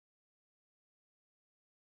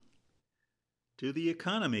to the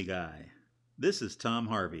Economy Guy. This is Tom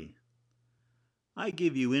Harvey. I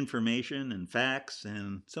give you information and facts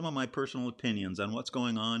and some of my personal opinions on what's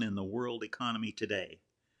going on in the world economy today.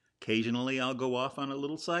 Occasionally I'll go off on a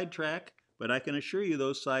little sidetrack, but I can assure you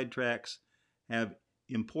those sidetracks have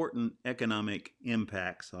important economic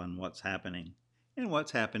impacts on what's happening and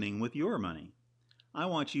what's happening with your money. I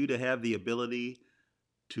want you to have the ability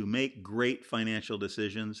to make great financial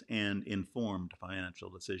decisions and informed financial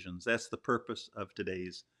decisions. That's the purpose of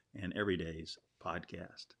today's and everyday's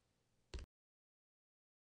podcast.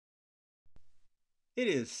 It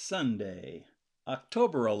is Sunday,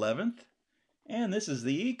 October 11th, and this is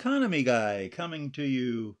the Economy Guy coming to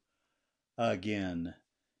you again.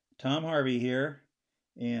 Tom Harvey here,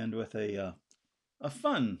 and with a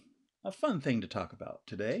fun thing to talk about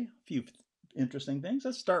today. A few interesting things.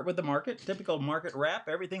 Let's start with the market. Typical market wrap.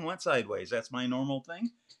 Everything went sideways. That's my normal thing.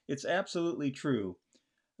 It's absolutely true.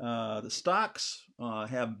 The stocks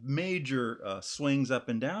have major swings up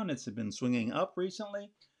and down. It's been swinging up recently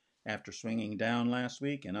after swinging down last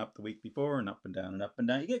week and up the week before and up and down and up and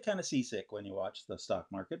down. You get kind of seasick when you watch the stock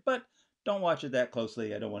market, but don't watch it that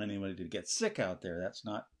closely. I don't want anybody to get sick out there. That's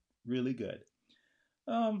not really good.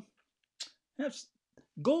 That's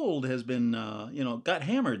Gold has been, got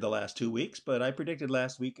hammered the last 2 weeks, but I predicted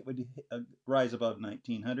last week it would rise above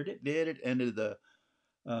 1900. It did. It ended the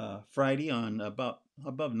Friday on above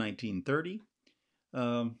 1930.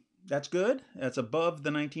 That's good. That's above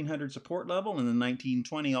the 1900 support level and the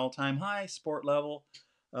 1920 all-time high support level.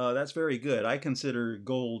 That's very good. I consider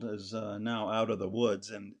gold as now out of the woods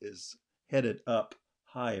and is headed up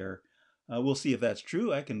higher. We'll see if that's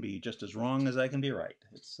true. I can be just as wrong as I can be right.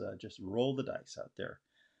 It's just roll the dice out there.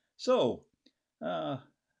 So, how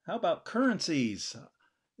about currencies?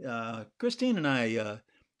 Christine and I,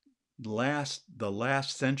 the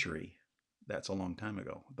last century, that's a long time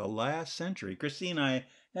ago, the last century, Christine and I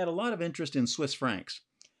had a lot of interest in Swiss francs.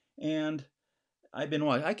 And I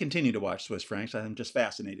continue to watch Swiss francs. I'm just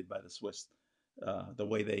fascinated by the Swiss, the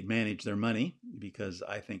way they manage their money, because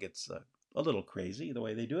I think it's a little crazy the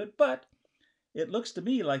way they do it. But it looks to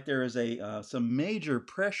me like there is some major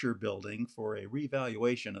pressure building for a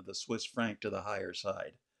revaluation of the Swiss franc to the higher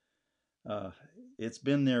side. It's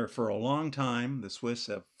been there for a long time. The Swiss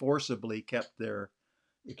have forcibly kept their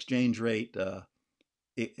exchange rate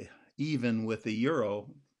even with the euro,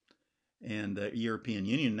 and the European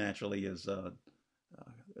Union naturally is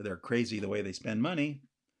they're crazy the way they spend money,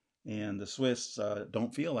 and the Swiss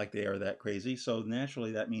don't feel like they are that crazy. So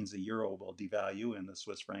naturally, that means the euro will devalue and the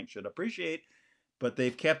Swiss franc should appreciate. But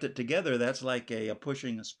they've kept it together. That's like a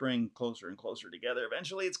pushing a spring closer and closer together.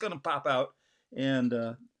 Eventually, it's going to pop out. And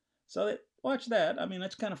watch that. I mean,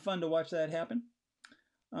 it's kind of fun to watch that happen.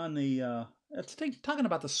 Talking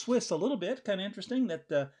about the Swiss a little bit, kind of interesting that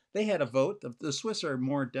they had a vote. The Swiss are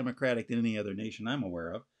more democratic than any other nation I'm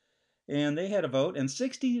aware of. And they had a vote, and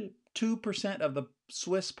 62% of the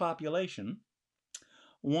Swiss population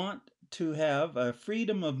want to have a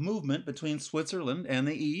freedom of movement between Switzerland and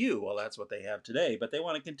the EU. Well, that's what they have today, but they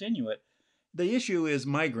want to continue it. The issue is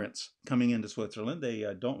migrants coming into Switzerland. They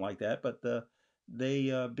don't like that, but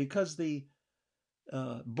because the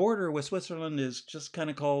border with Switzerland is just kind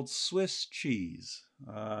of called Swiss cheese.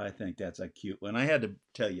 I think that's a cute one. I had to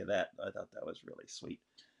tell you that. I thought that was really sweet.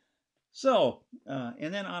 So,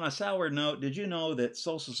 and then on a sour note, did you know that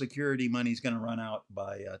Social Security money is going to run out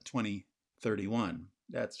by 2031?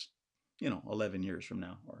 That's 11 years from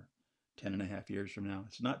now, or 10 and a half years from now.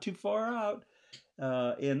 It's not too far out.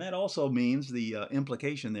 And that also means the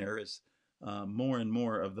implication there is more and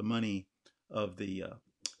more of the money of the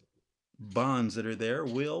bonds that are there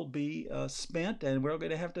will be spent, and we're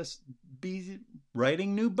going to have to be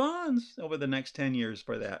writing new bonds over the next 10 years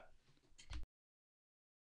for that.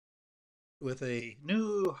 With a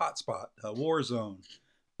new hotspot, a war zone,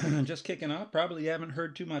 just kicking off. Probably you haven't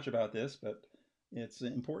heard too much about this, but it's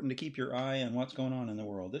important to keep your eye on what's going on in the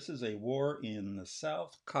world. This is a war in the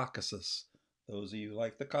South Caucasus. Those of you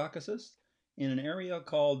like the Caucasus, in an area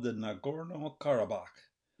called the Nagorno-Karabakh.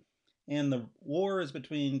 And the war is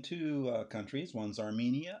between two countries. One's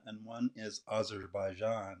Armenia and one is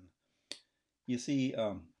Azerbaijan. You see,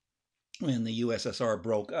 when the USSR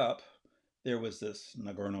broke up, there was this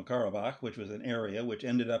Nagorno-Karabakh, which was an area which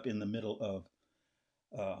ended up in the middle of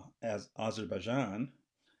as Azerbaijan,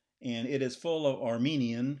 and it is full of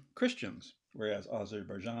Armenian Christians, whereas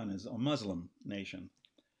Azerbaijan is a Muslim nation.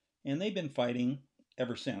 And they've been fighting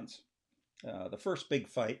ever since. The first big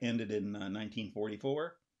fight ended in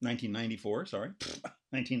 1994,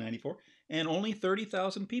 and only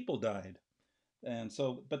 30,000 people died. And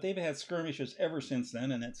so, but they've had skirmishes ever since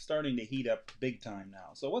then, and it's starting to heat up big time now.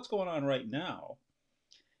 So what's going on right now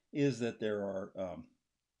is that there are,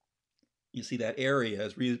 you see that area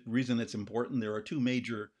is reason it's important. There are two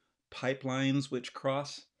major pipelines which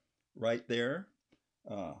cross right there.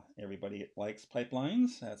 Everybody likes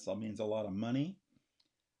pipelines. That means a lot of money.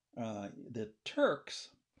 The Turks,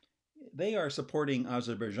 they are supporting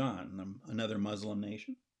Azerbaijan, another Muslim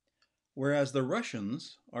nation, whereas the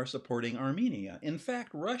Russians are supporting Armenia. In fact,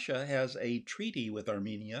 Russia has a treaty with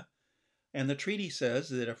Armenia, and the treaty says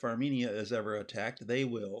that if Armenia is ever attacked, they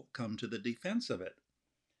will come to the defense of it.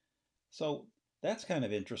 So that's kind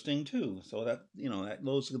of interesting too. So that,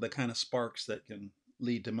 those are the kind of sparks that can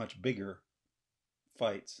lead to much bigger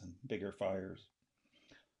fights and bigger fires.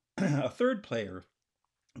 A third player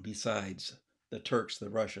besides the Turks, the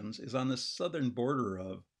Russians, is on the southern border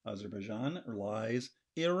of Azerbaijan lies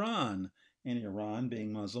Iran. And Iran,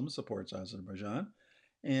 being Muslim, supports Azerbaijan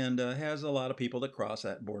and has a lot of people that cross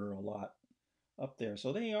that border a lot up there.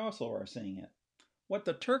 So they also are seeing it. What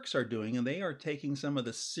the Turks are doing, and they are taking some of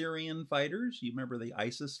the Syrian fighters, you remember the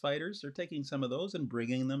ISIS fighters, they're taking some of those and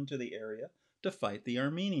bringing them to the area to fight the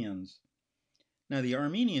Armenians. Now, the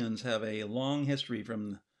Armenians have a long history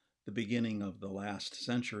from the beginning of the last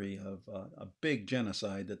century of a big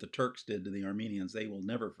genocide that the Turks did to the Armenians. They will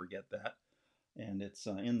never forget that. And it's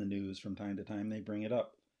in the news from time to time. They bring it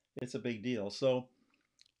up. It's a big deal. So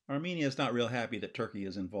Armenia is not real happy that Turkey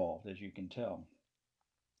is involved, as you can tell.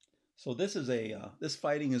 So this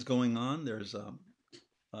fighting is going on. There's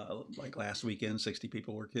like last weekend, 60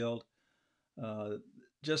 people were killed.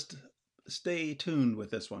 Just stay tuned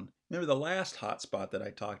with this one. Remember the last hotspot that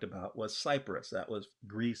I talked about was Cyprus. That was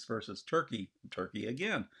Greece versus Turkey. Turkey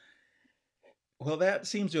again. Well, that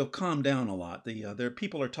seems to have calmed down a lot. There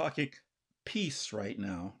people are talking peace right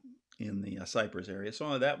now in the Cyprus area.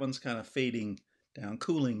 So that one's kind of fading down,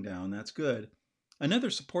 cooling down. That's good.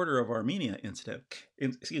 Another supporter of Armenia,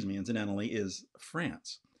 incidentally, is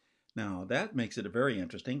France. Now that makes it very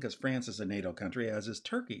interesting because France is a NATO country, as is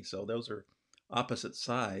Turkey. So those are opposite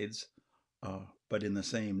sides, but in the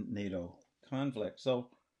same NATO conflict. So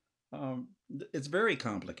it's very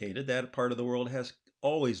complicated. That part of the world has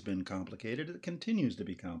always been complicated. It continues to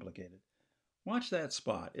be complicated. Watch that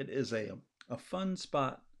spot. It is a fun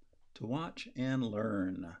spot to watch and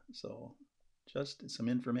learn. So just some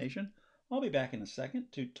information. I'll be back in a second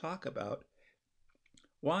to talk about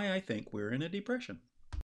why I think we're in a depression.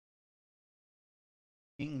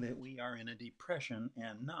 That we are in a depression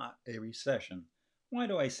and not a recession. Why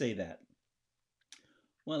do I say that?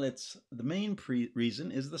 Well, it's the main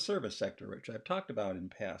reason is the service sector, which I've talked about in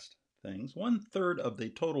past things. 1/3 of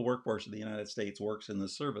the total workforce of the United States works in the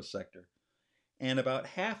service sector, and about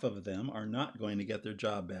half of them are not going to get their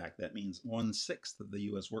job back. That means 1/6 of the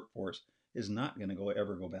U.S. workforce is not going to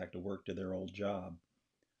ever go back to work to their old job.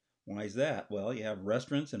 Why is that? Well, you have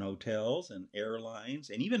restaurants and hotels and airlines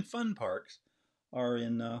and even fun parks are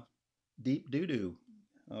in deep doo-doo.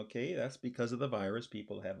 Okay, that's because of the virus.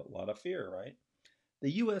 People have a lot of fear, right?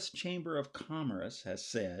 The U.S. Chamber of Commerce has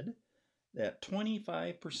said that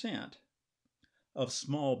 25% of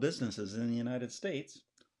small businesses in the United States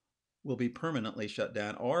will be permanently shut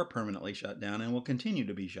down, are permanently shut down, and will continue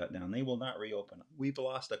to be shut down. They will not reopen. We've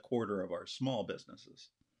lost 1/4 of our small businesses.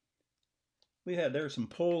 There are some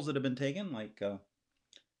polls that have been taken, like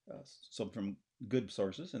some from good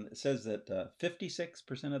sources, and it says that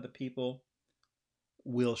 56% of the people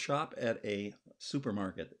will shop at a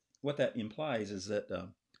supermarket. What that implies is that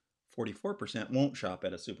 44% won't shop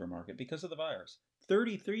at a supermarket because of the virus.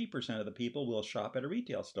 33% of the people will shop at a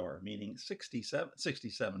retail store, meaning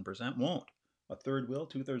 67% won't. 1/3 will,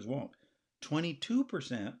 2/3 won't.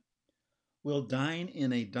 22% will dine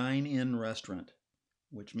in a dine-in restaurant,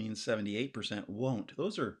 which means 78% won't.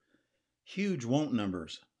 Those are huge won't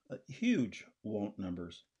numbers. Huge won't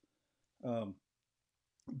numbers.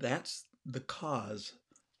 That's the cause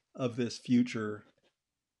of this future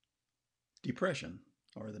depression,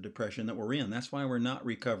 or the depression that we're in. That's why we're not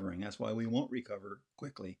recovering. That's why we won't recover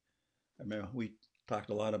quickly. I mean, we talked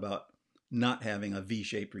a lot about not having a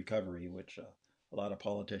V-shaped recovery, which a lot of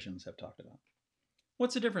politicians have talked about.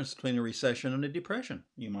 What's the difference between a recession and a depression,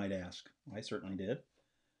 you might ask? I certainly did.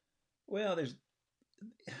 Well,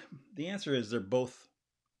 the answer is they're both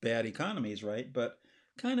bad economies, right? But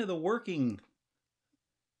kind of the working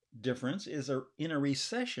difference is in a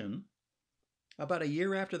recession, about a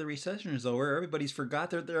year after the recession is over, everybody's forgot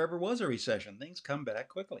that there ever was a recession. Things come back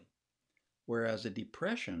quickly. Whereas a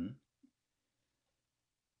depression,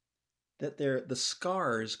 the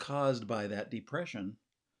scars caused by that depression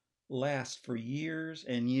last for years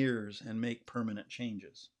and years and make permanent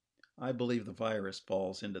changes. I believe the virus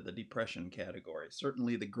falls into the depression category.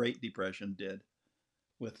 Certainly the Great Depression did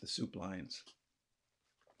with the soup lines.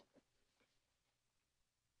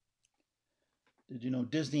 Did you know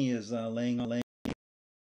Disney is laying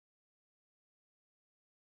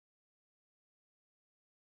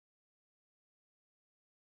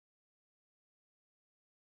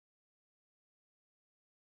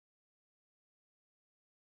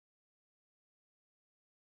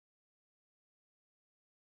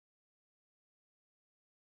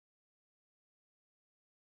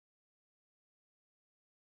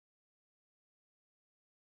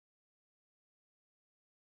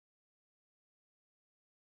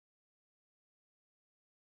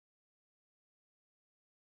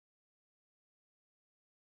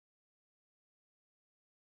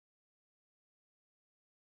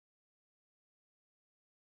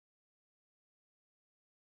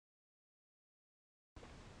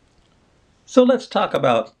So let's talk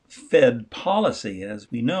about Fed policy.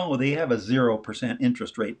 As we know, they have a 0%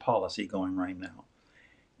 interest rate policy going right now.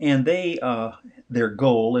 And their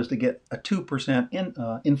goal is to get a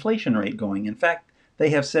 2% inflation rate going. In fact, they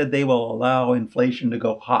have said they will allow inflation to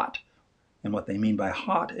go hot. And what they mean by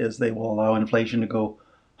hot is they will allow inflation to go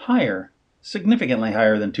higher, significantly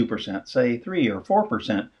higher than 2%, say 3 or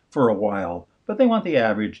 4% for a while. But they want the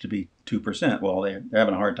average to be 2%. Well, they're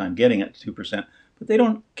having a hard time getting it to 2%, but they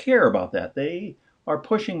don't care about that. They are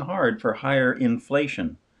pushing hard for higher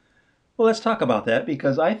inflation. Well, let's talk about that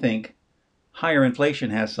because I think higher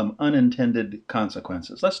inflation has some unintended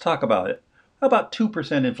consequences. Let's talk about it. How about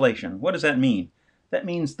 2% inflation? What does that mean? That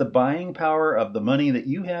means the buying power of the money that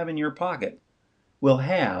you have in your pocket will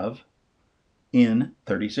have in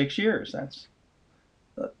 36 years. That's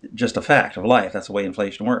just a fact of life. That's the way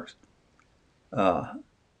inflation works. Uh,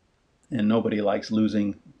 and nobody likes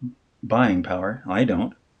losing buying power. I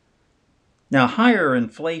don't. Now, higher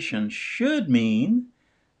inflation should mean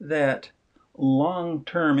that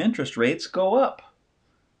long-term interest rates go up.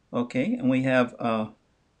 Okay, and we have,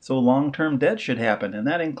 so long-term debt should happen, and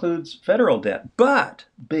that includes federal debt. But,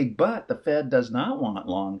 big but, the Fed does not want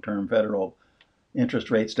long-term federal interest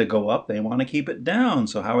rates to go up. They want to keep it down.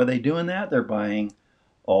 So how are they doing that? They're buying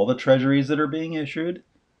all the treasuries that are being issued,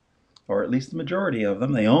 or at least the majority of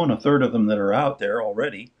them. They own a third of them that are out there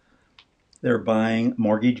already. They're buying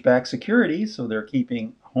mortgage-backed securities, so they're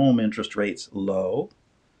keeping home interest rates low.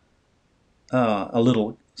 A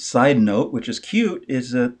little side note, which is cute,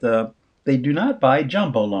 is that they do not buy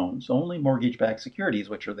jumbo loans, only mortgage-backed securities,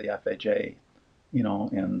 which are the FHA,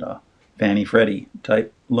 and Fannie Freddie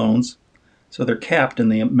type loans. So they're capped in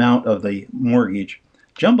the amount of the mortgage.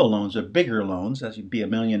 Jumbo loans are bigger loans. As you'd be a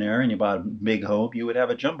millionaire and you bought a big home, you would have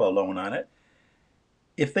a jumbo loan on it.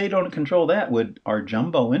 If they don't control that, are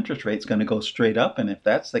jumbo interest rates going to go straight up? And if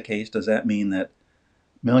that's the case, does that mean that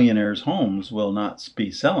millionaires' homes will not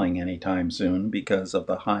be selling anytime soon because of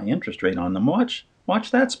the high interest rate on them? Watch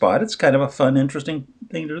that spot. It's kind of a fun, interesting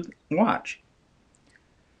thing to watch.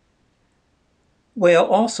 Well,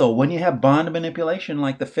 also, when you have bond manipulation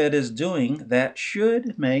like the Fed is doing, that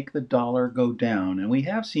should make the dollar go down. And we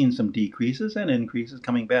have seen some decreases and increases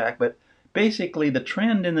coming back, but basically the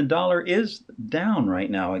trend in the dollar is down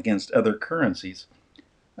right now against other currencies.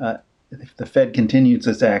 If the Fed continues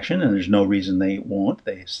its action, and there's no reason they won't,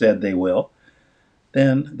 they said they will,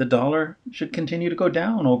 then the dollar should continue to go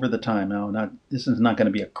down over the time. Now, this is not going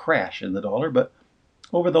to be a crash in the dollar, but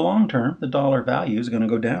over the long term, the dollar value is going to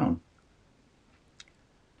go down.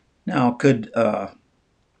 Now,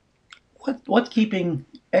 what's keeping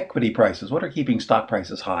equity prices? What are keeping stock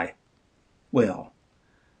prices high? Well,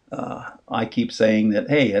 I keep saying that,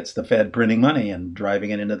 hey, it's the Fed printing money and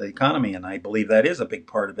driving it into the economy, and I believe that is a big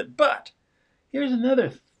part of it. But here's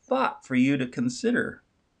another thought for you to consider.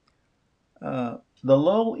 The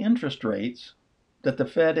low interest rates that the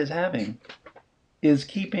Fed is having is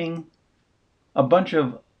keeping a bunch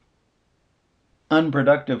of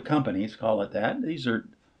unproductive companies, call it that. These are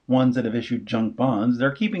ones that have issued junk bonds.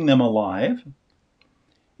 They're keeping them alive.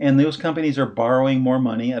 And those companies are borrowing more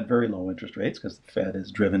money at very low interest rates because the Fed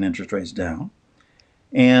has driven interest rates down.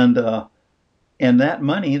 And that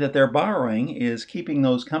money that they're borrowing is keeping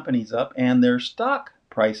those companies up and their stock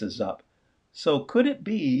prices up. So could it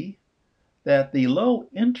be that the low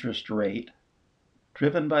interest rate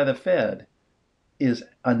driven by the Fed is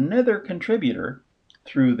another contributor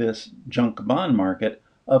through this junk bond market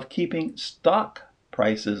of keeping stock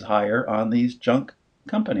prices higher on these junk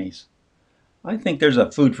companies? I think there's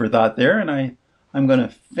a food for thought there, and I'm going to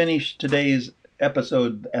finish today's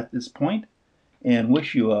episode at this point and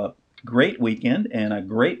wish you a great weekend and a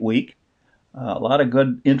great week. A lot of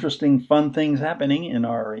good, interesting, fun things happening in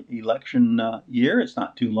our election year. It's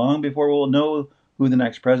not too long before we'll know who the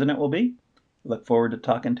next president will be. Look forward to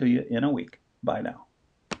talking to you in a week. Bye now.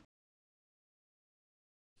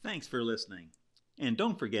 Thanks for listening. And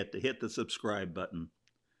don't forget to hit the subscribe button.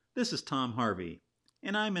 This is Tom Harvey,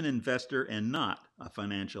 and I'm an investor and not a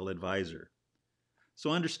financial advisor.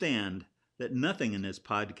 So understand that nothing in this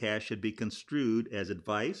podcast should be construed as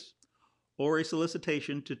advice or a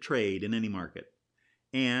solicitation to trade in any market.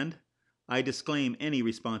 And I disclaim any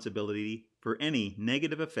responsibility for any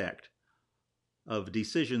negative effect of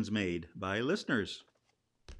decisions made by listeners.